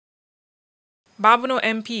Babonneau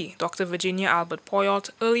MP Dr. Virginia Albert-Poyotte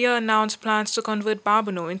earlier announced plans to convert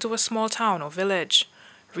Babonneau into a small town or village.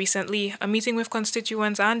 Recently, a meeting with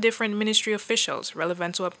constituents and different ministry officials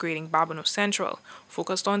relevant to upgrading Babonneau Central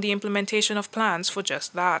focused on the implementation of plans for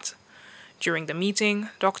just that. During the meeting,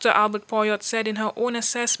 Dr. Albert-Poyotte said in her own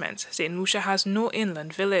assessment, St. Lucia has no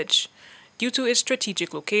inland village. Due to its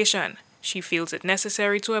strategic location, she feels it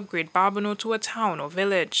necessary to upgrade Babonneau to a town or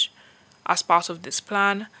village. As part of this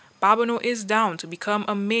plan, Babonneau is down to become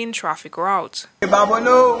a main traffic route.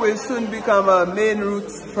 Babonneau will soon become a main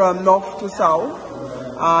route from north to south,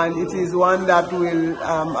 and it is one that will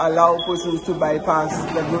allow persons to bypass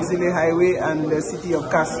the Grosile Highway and the city of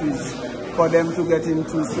Castries for them to get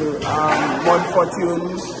into Mont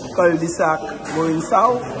Fortune, cul-de-sac going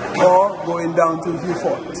south or going down to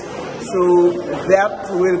Beaufort. So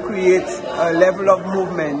that will create a level of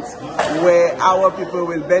movement where our people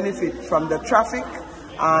will benefit from the traffic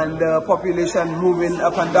and the population moving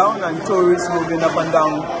up and down and tourists moving up and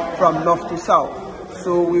down from north to south.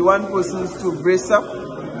 So we want persons to brace up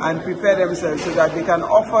and prepare themselves so that they can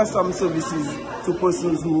offer some services to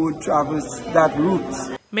persons who would traverse that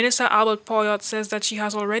route. Minister Albert-Poyotte says that she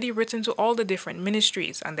has already written to all the different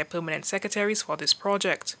ministries and their permanent secretaries for this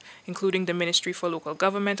project, including the Ministry for Local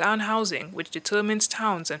Government and Housing, which determines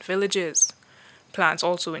towns and villages. Plans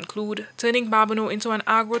also include turning Babonneau into an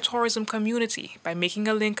agro-tourism community by making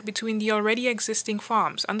a link between the already existing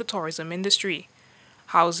farms and the tourism industry.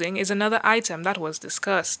 Housing is another item that was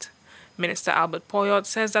discussed. Minister Albert-Poyotte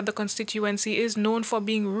says that the constituency is known for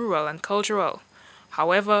being rural and cultural.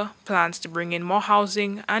 However, plans to bring in more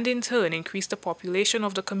housing and in turn increase the population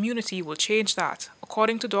of the community will change that,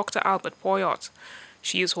 according to Dr. Albert-Poyotte.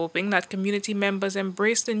 She is hoping that community members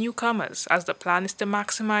embrace the newcomers as the plan is to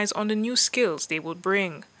maximize on the new skills they will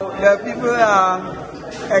bring. The people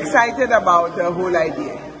are excited about the whole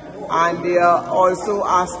idea, and they are also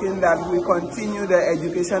asking that we continue the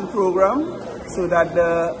education program so that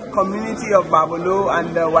the community of Babonneau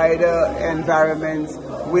and the wider environment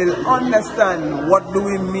will understand what do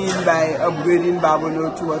we mean by upgrading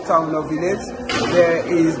Babonneau to a town or village. There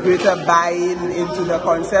is greater buy-in into the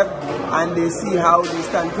concept, and they see how they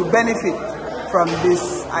stand to benefit from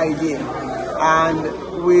this idea.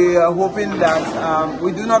 And we are hoping that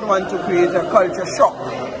we do not want to create a culture shock.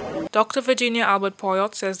 Dr. Virginia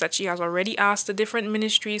Albert-Poyotte says that she has already asked the different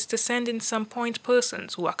ministries to send in some point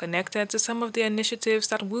persons who are connected to some of the initiatives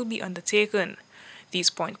that will be undertaken. These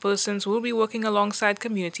point persons will be working alongside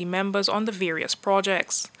community members on the various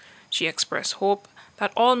projects. She expressed hope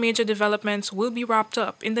that all major developments will be wrapped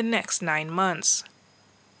up in the next 9 months.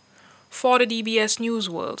 For the DBS News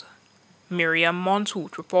World, Miriam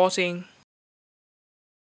Montoute reporting.